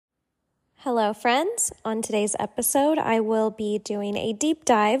Hello, friends. On today's episode, I will be doing a deep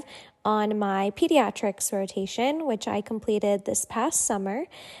dive on my pediatrics rotation, which I completed this past summer.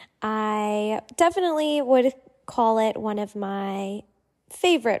 I definitely would call it one of my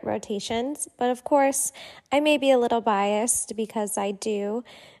favorite rotations, but of course, I may be a little biased because I do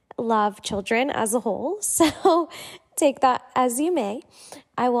love children as a whole, so take that as you may.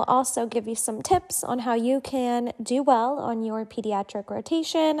 I will also give you some tips on how you can do well on your pediatric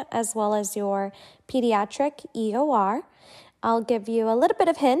rotation as well as your pediatric EOR. I'll give you a little bit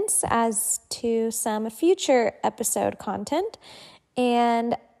of hints as to some future episode content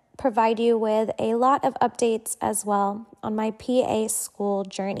and provide you with a lot of updates as well on my PA school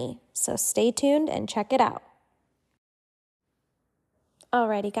journey. So stay tuned and check it out.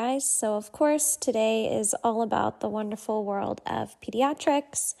 Alrighty guys, so of course today is all about the wonderful world of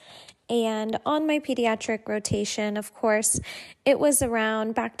pediatrics, and on my pediatric rotation, of course, it was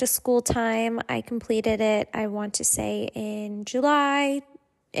around back to school time. I completed it, I want to say in July,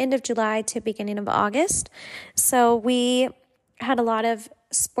 end of July to beginning of August. So we had a lot of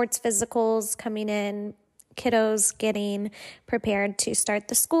sports physicals coming in, kiddos getting prepared to start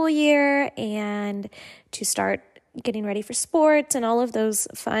the school year and to start getting ready for sports and all of those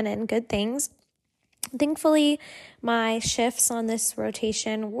fun and good things. Thankfully, my shifts on this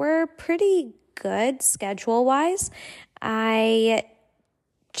rotation were pretty good schedule-wise. I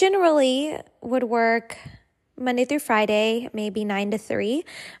generally would work Monday through Friday, maybe 9 to 3,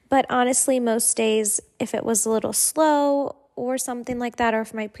 but honestly, most days, if it was a little slow or something like that, or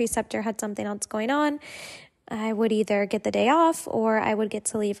if my preceptor had something else going on, I would either get the day off or I would get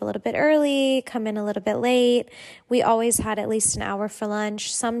to leave a little bit early, come in a little bit late. We always had at least an hour for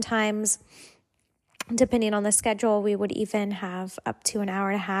lunch. Sometimes, depending on the schedule, we would even have up to an hour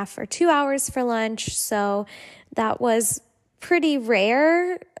and a half or 2 hours for lunch. So that was pretty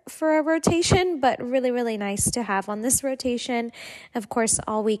rare for a rotation, but really, really nice to have on this rotation. Of course,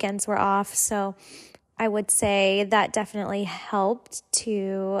 all weekends were off. So I would say that definitely helped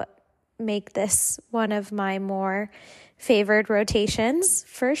to make this one of my more favored rotations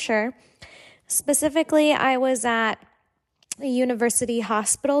for sure. Specifically, I was at a university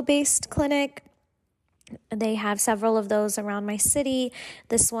hospital-based clinic. They have several of those around my city.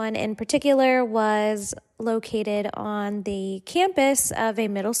 This one in particular was located on the campus of a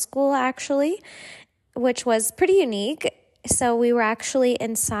middle school, actually, which was pretty unique. So we were actually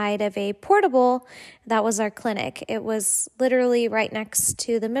inside of a portable. That was our clinic. It was literally right next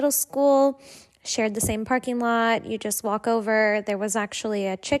to the middle school, shared the same parking lot. You just walk over. There was actually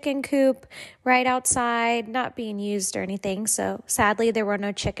a chicken coop right outside, not being used or anything. So sadly, there were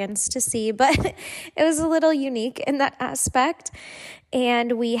no chickens to see, but it was a little unique in that aspect.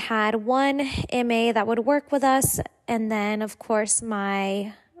 And we had one MA that would work with us. And then, of course,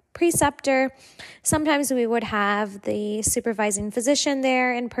 my preceptor. Sometimes we would have the supervising physician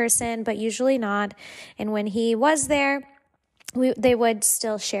there in person, but usually not. And when he was there, they would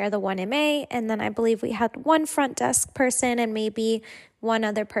still share the one MA. And then I believe we had one front desk person and maybe one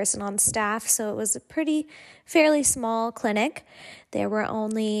other person on staff. So it was a fairly small clinic. There were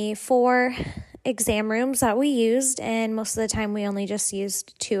only 4 exam rooms that we used, and most of the time we only just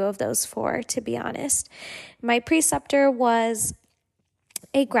used 2 of those 4, to be honest. My preceptor was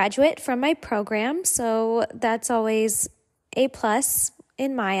a graduate from my program, so that's always a plus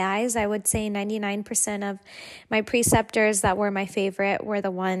in my eyes. I would say 99% of my preceptors that were my favorite were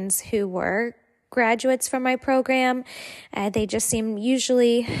the ones who were graduates from my program. They just seem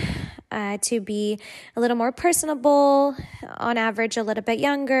usually to be a little more personable, on average a little bit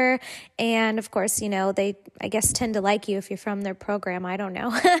younger, and of course, they, I guess, tend to like you if you're from their program. I don't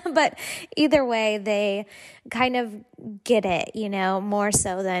know, but either way, they kind of get it, more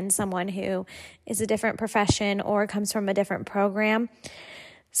so than someone who is a different profession or comes from a different program.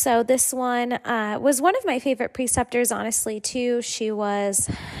 So this one was one of my favorite preceptors, honestly, too. She was,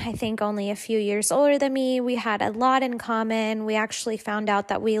 I think, only a few years older than me. We had a lot in common. We actually found out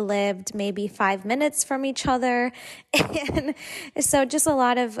that we lived maybe 5 minutes from each other. And so just a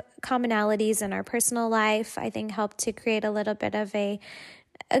lot of commonalities in our personal life, I think, helped to create a little bit of a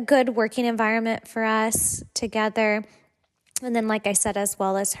good working environment for us together. And then, like I said, as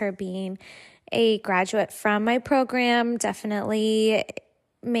well as her being a graduate from my program, definitely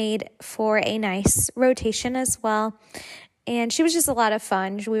made for a nice rotation as well. And she was just a lot of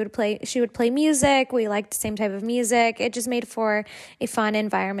fun. She would play music. We liked the same type of music. It just made for a fun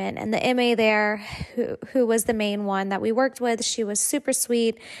environment. And the MA there, who was the main one that we worked with, she was super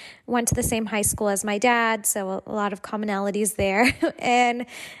sweet, went to the same high school as my dad, so a lot of commonalities there. And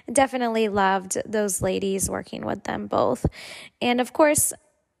definitely loved those ladies, working with them both. And of course,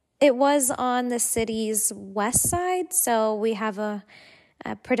 it was on the city's west side, so we have a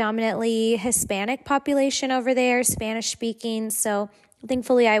predominantly Hispanic population over there, Spanish speaking. So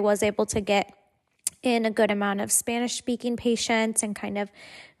thankfully I was able to get in a good amount of Spanish speaking patients and kind of,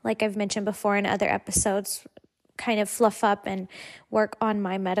 like I've mentioned before in other episodes, kind of fluff up and work on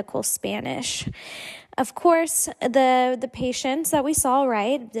my medical Spanish. Of course, the patients that we saw,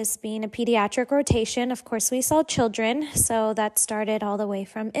 right, this being a pediatric rotation, of course, we saw children. So that started all the way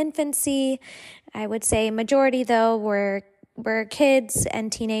from infancy. I would say majority, though, were kids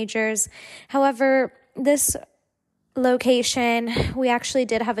and teenagers. However, this location, we actually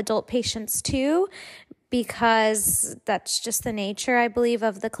did have adult patients too, because that's just the nature, I believe,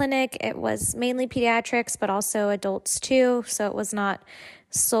 of the clinic. It was mainly pediatrics, but also adults too. So it was not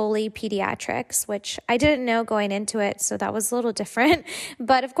solely pediatrics, which I didn't know going into it. So that was a little different.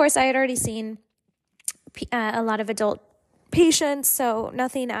 But of course, I had already seen a lot of adult patients, so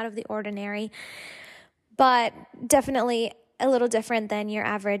nothing out of the ordinary, but definitely a little different than your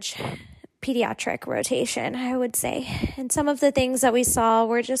average pediatric rotation, I would say. And some of the things that we saw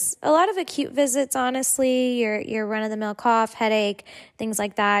were just a lot of acute visits, honestly, your run-of-the-mill cough, headache, things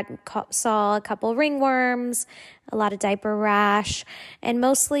like that. Saw a couple ringworms, a lot of diaper rash, and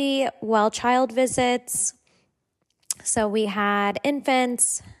mostly well-child visits. So we had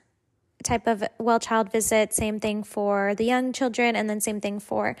infants, type of well-child visit, same thing for the young children, and then same thing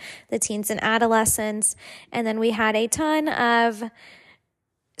for the teens and adolescents. And then we had a ton of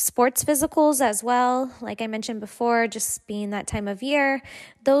sports physicals as well. Like I mentioned before, just being that time of year,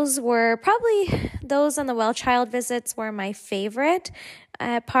 those on the well-child visits were my favorite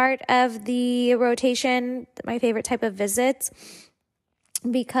part of the rotation, my favorite type of visits,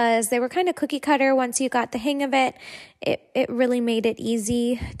 because they were kind of cookie cutter. Once you got the hang of it, it really made it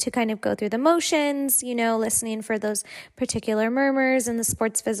easy to kind of go through the motions, listening for those particular murmurs in the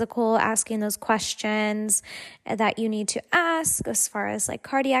sports physical, asking those questions that you need to ask as far as like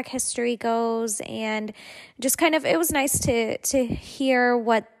cardiac history goes. And just kind of, it was nice to hear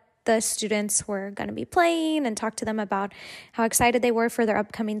what the students were going to be playing and talk to them about how excited they were for their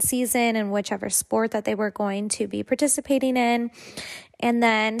upcoming season and whichever sport that they were going to be participating in. And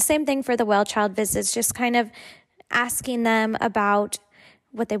then same thing for the well-child visits, just kind of asking them about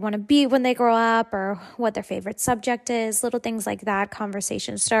what they want to be when they grow up or what their favorite subject is, little things like that,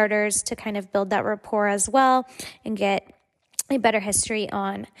 conversation starters to kind of build that rapport as well and get a better history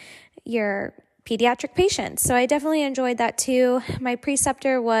on your pediatric patients. So I definitely enjoyed that too. My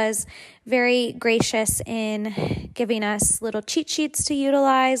preceptor was very gracious in giving us little cheat sheets to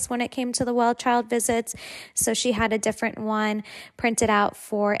utilize when it came to the well-child visits. So she had a different one printed out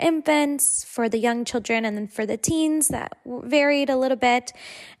for infants, for the young children, and then for the teens that varied a little bit,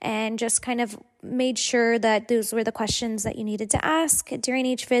 and just kind of made sure that those were the questions that you needed to ask during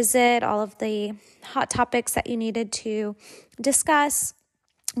each visit, all of the hot topics that you needed to discuss.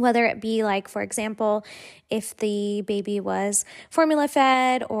 Whether it be like, for example, if the baby was formula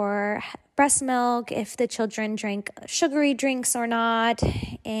fed or breast milk, if the children drank sugary drinks or not,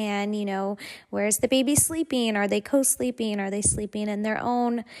 and, where's the baby sleeping? Are they co-sleeping? Are they sleeping in their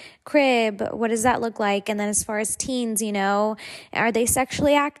own crib? What does that look like? And then as far as teens, are they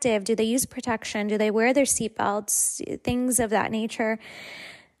sexually active? Do they use protection? Do they wear their seatbelts? Things of that nature.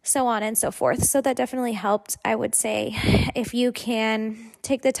 So on and so forth. So that definitely helped, I would say. If you can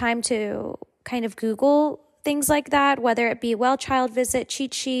take the time to kind of Google things like that, whether it be well-child visit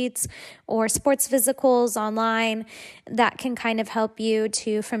cheat sheets or sports physicals online, that can kind of help you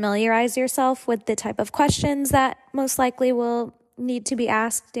to familiarize yourself with the type of questions that most likely will need to be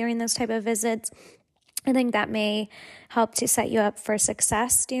asked during those type of visits. I think that may help to set you up for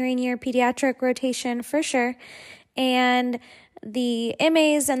success during your pediatric rotation for sure. And the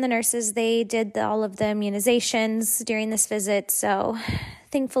MAs and the nurses, they did all of the immunizations during this visit. So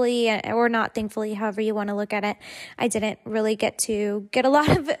thankfully, or not thankfully, however you want to look at it, I didn't really get a lot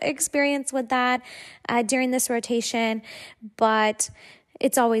of experience with that during this rotation, but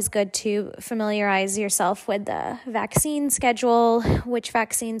it's always good to familiarize yourself with the vaccine schedule, which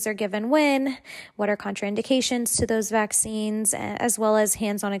vaccines are given when, what are contraindications to those vaccines, as well as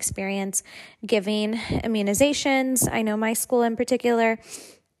hands-on experience giving immunizations. I know my school in particular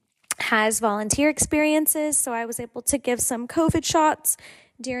has volunteer experiences, so I was able to give some COVID shots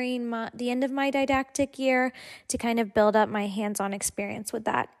during the end of my didactic year to kind of build up my hands-on experience with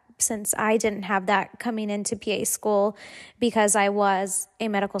that, since I didn't have that coming into PA school because I was a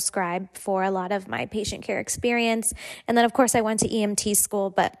medical scribe for a lot of my patient care experience. And then, of course, I went to EMT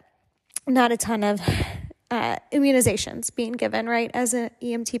school, but not a ton of immunizations being given, right, as an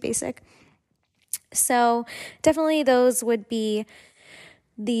EMT basic. So definitely those would be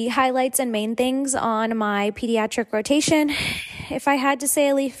the highlights and main things on my pediatric rotation. If I had to say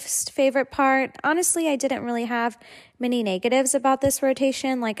a least favorite part, honestly, I didn't really have many negatives about this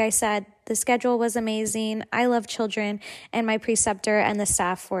rotation. Like I said, the schedule was amazing. I love children, and my preceptor and the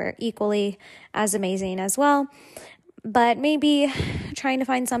staff were equally as amazing as well. But maybe trying to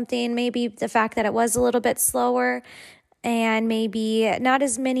find something, maybe the fact that it was a little bit slower and maybe not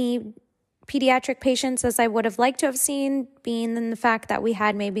as many pediatric patients as I would have liked to have seen, being in the fact that we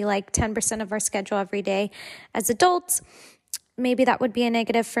had maybe like 10% of our schedule every day as adults. Maybe that would be a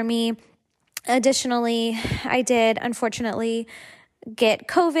negative for me. Additionally, I did unfortunately get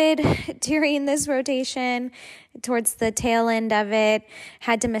COVID during this rotation towards the tail end of it,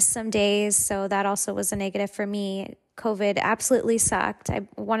 had to miss some days, so that also was a negative for me. COVID absolutely sucked. I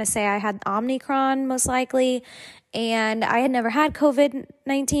want to say I had Omicron most likely, and I had never had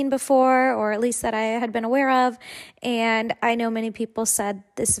COVID-19 before, or at least that I had been aware of. And I know many people said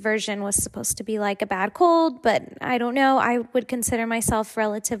this version was supposed to be like a bad cold, but I don't know. I would consider myself a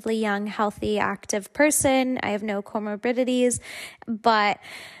relatively young, healthy, active person. I have no comorbidities, but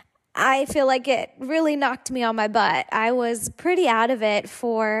I feel like it really knocked me on my butt. I was pretty out of it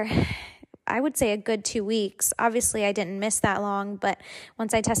for, I would say, a good 2 weeks. Obviously, I didn't miss that long, but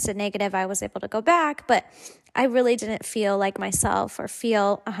once I tested negative, I was able to go back. But I really didn't feel like myself or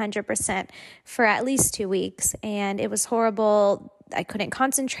feel 100% for at least 2 weeks. And it was horrible. I couldn't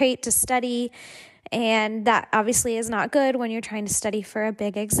concentrate to study. And that obviously is not good when you're trying to study for a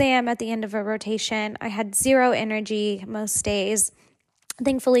big exam at the end of a rotation. I had zero energy most days.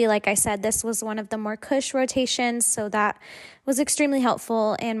 Thankfully, like I said, this was one of the more cush rotations, so that was extremely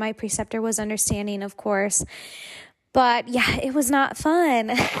helpful, and my preceptor was understanding, of course. But yeah, it was not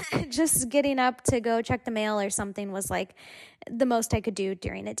fun. Just getting up to go check the mail or something was like the most I could do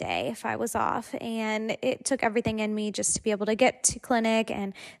during a day if I was off. And it took everything in me just to be able to get to clinic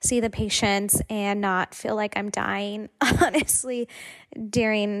and see the patients and not feel like I'm dying, honestly,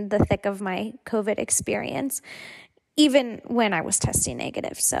 during the thick of my COVID experience, even when I was testing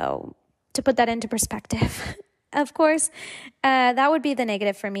negative. So to put that into perspective, of course, that would be the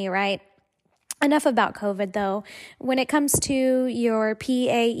negative for me, right? Enough about COVID, though. When it comes to your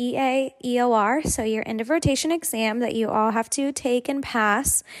PAEA EOR, so your end of rotation exam that you all have to take and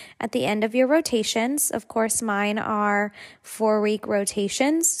pass at the end of your rotations, of course, mine are 4-week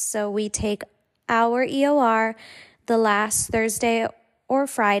rotations. So we take our EOR the last Thursday or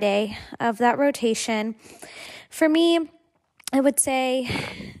Friday of that rotation. For me, I would say,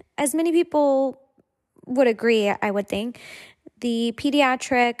 as many people would agree, I would think, the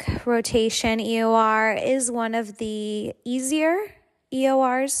pediatric rotation EOR is one of the easier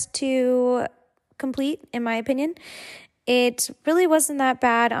EORs to complete, in my opinion. It really wasn't that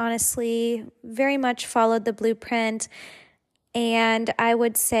bad, honestly, very much followed the blueprint, and I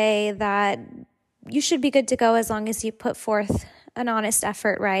would say that you should be good to go as long as you put forth an honest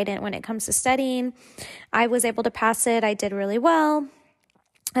effort, right? And when it comes to studying, I was able to pass it. I did really well.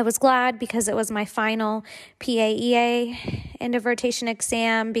 I was glad because it was my final PAEA end of rotation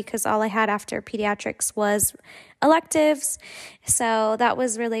exam, because all I had after pediatrics was electives. So that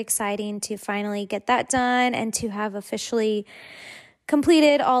was really exciting to finally get that done and to have officially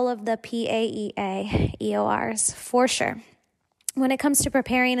completed all of the PAEA EORs for sure. When it comes to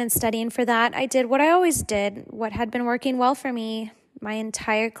preparing and studying for that, I did what I always did, what had been working well for me my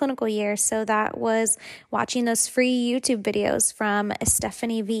entire clinical year. So that was watching those free YouTube videos from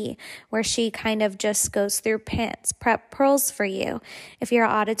Stephanie V, where she kind of just goes through PANCE prep pearls for you. If you're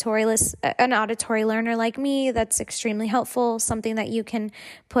an auditory learner like me, that's extremely helpful, something that you can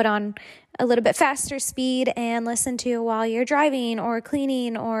put on a little bit faster speed and listen to while you're driving or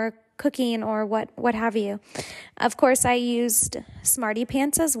cleaning or cooking or what have you. Of course, I used Smarty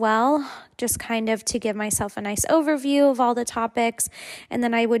Pants as well, just kind of to give myself a nice overview of all the topics. And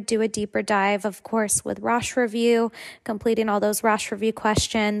then I would do a deeper dive, of course, with Rosh Review, completing all those Rosh Review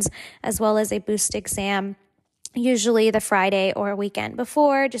questions, as well as a boost exam, usually the Friday or weekend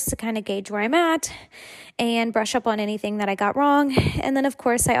before, just to kind of gauge where I'm at and brush up on anything that I got wrong. And then, of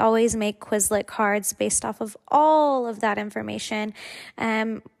course, I always make Quizlet cards based off of all of that information,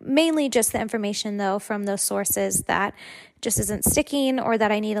 mainly just the information, though, from those sources that just isn't sticking or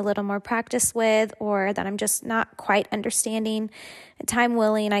that I need a little more practice with or that I'm just not quite understanding. Time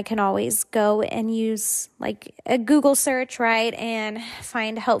willing, I can always go and use like a Google search, right, and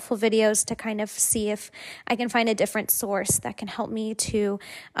find helpful videos to kind of see if I can find a different source that can help me to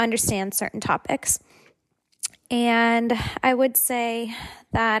understand certain topics. And I would say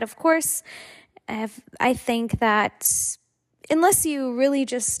that, of course, I think that unless you really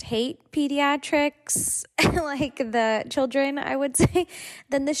just hate pediatrics, like the children, I would say,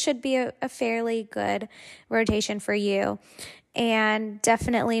 then this should be a fairly good rotation for you, and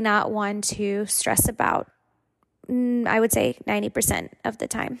definitely not one to stress about. I would say 90% of the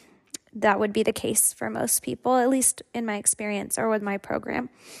time. That would be the case for most people, at least in my experience or with my program.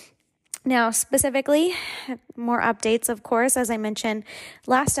 Now, specifically, more updates, of course. As I mentioned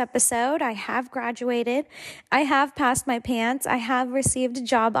last episode, I have graduated. I have passed my PANCE. I have received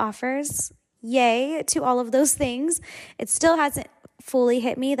job offers. Yay to all of those things. It still hasn't fully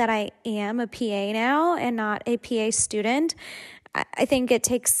hit me that I am a PA now and not a PA student. I think it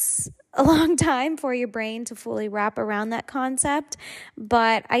takes a long time for your brain to fully wrap around that concept,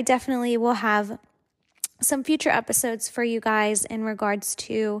 but I definitely will have some future episodes for you guys in regards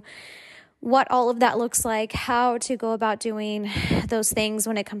to what all of that looks like, how to go about doing those things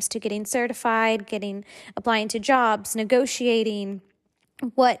when it comes to getting certified, applying to jobs, negotiating,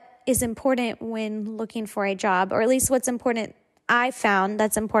 what is important when looking for a job, or at least what's important I found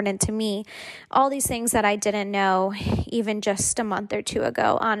that's important to me. All these things that I didn't know even just a month or two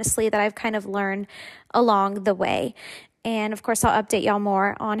ago, honestly, that I've kind of learned along the way. And of course, I'll update y'all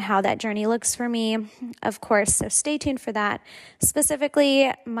more on how that journey looks for me, of course, so stay tuned for that.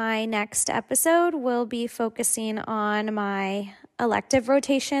 Specifically, my next episode will be focusing on my elective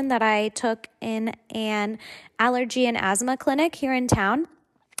rotation that I took in an allergy and asthma clinic here in town.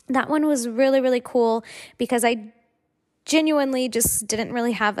 That one was really, really cool because I genuinely just didn't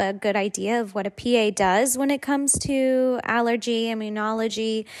really have a good idea of what a PA does when it comes to allergy,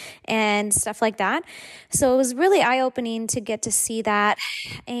 immunology, and stuff like that. So it was really eye-opening to get to see that,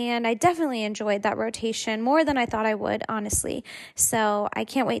 and I definitely enjoyed that rotation more than I thought I would, honestly. So I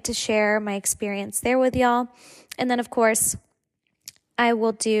can't wait to share my experience there with y'all. And then, of course, I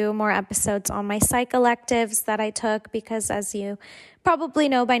will do more episodes on my psych electives that I took because, as you probably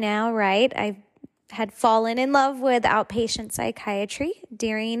know by now, right, I had fallen in love with outpatient psychiatry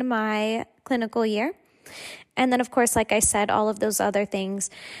during my clinical year. And then, of course, like I said, all of those other things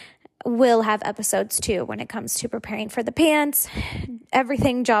will have episodes too when it comes to preparing for the PANCE,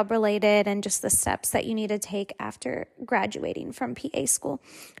 everything job related, and just the steps that you need to take after graduating from PA school.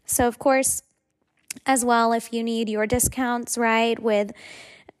 So, of course, as well, if you need your discounts, right, with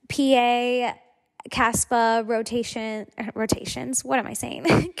PA, CASPA rotations, what am I saying?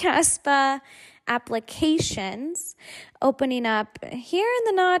 CASPA applications opening up here in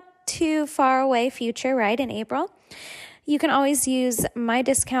the not too far away future, right, in April. You can always use my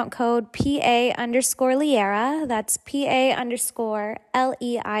discount code PA_Leira. That's PA_LEIRA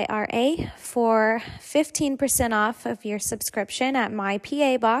for 15% off of your subscription at my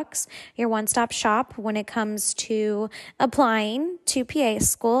PA Box, your one-stop shop when it comes to applying to PA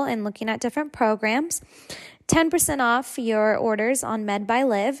school and looking at different programs. 10% off your orders on Med by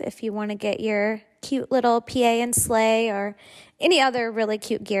Liv if you want to get your cute little PA and sleigh or any other really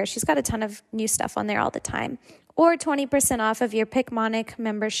cute gear. She's got a ton of new stuff on there all the time. Or 20% off of your Picmonic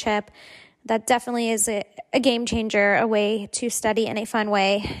membership. That definitely is a game changer, a way to study in a fun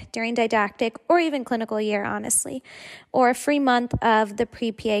way during didactic or even clinical year, honestly. Or a free month of the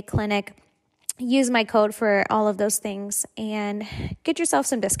pre-PA clinic. Use my code for all of those things and get yourself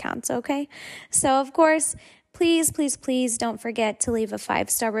some discounts, okay? So, of course, please don't forget to leave a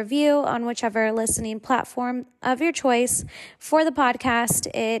 5-star review on whichever listening platform of your choice for the podcast.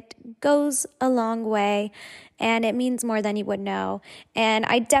 It goes a long way and it means more than you would know. And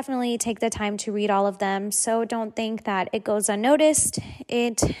I definitely take the time to read all of them, so don't think that it goes unnoticed.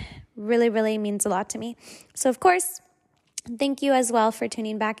 It really, really means a lot to me. So, of course, thank you as well for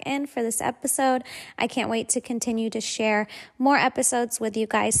tuning back in for this episode. I can't wait to continue to share more episodes with you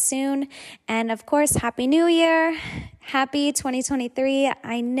guys soon. And of course, Happy New Year. Happy 2023.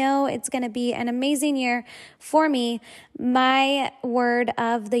 I know it's going to be an amazing year for me. My word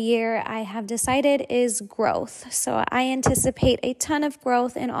of the year I have decided is growth. So I anticipate a ton of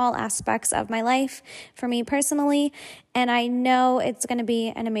growth in all aspects of my life for me personally. And I know it's going to be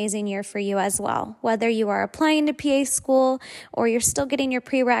an amazing year for you as well. Whether you are applying to PA school or you're still getting your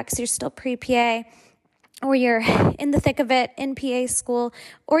prereqs, you're still pre-PA, or you're in the thick of it in PA school,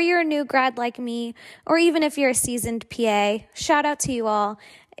 or you're a new grad like me, or even if you're a seasoned PA, shout out to you all.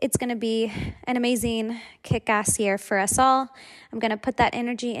 It's going to be an amazing kick-ass year for us all. I'm going to put that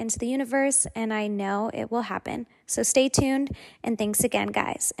energy into the universe, and I know it will happen. So stay tuned, and thanks again,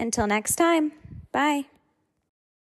 guys. Until next time, bye.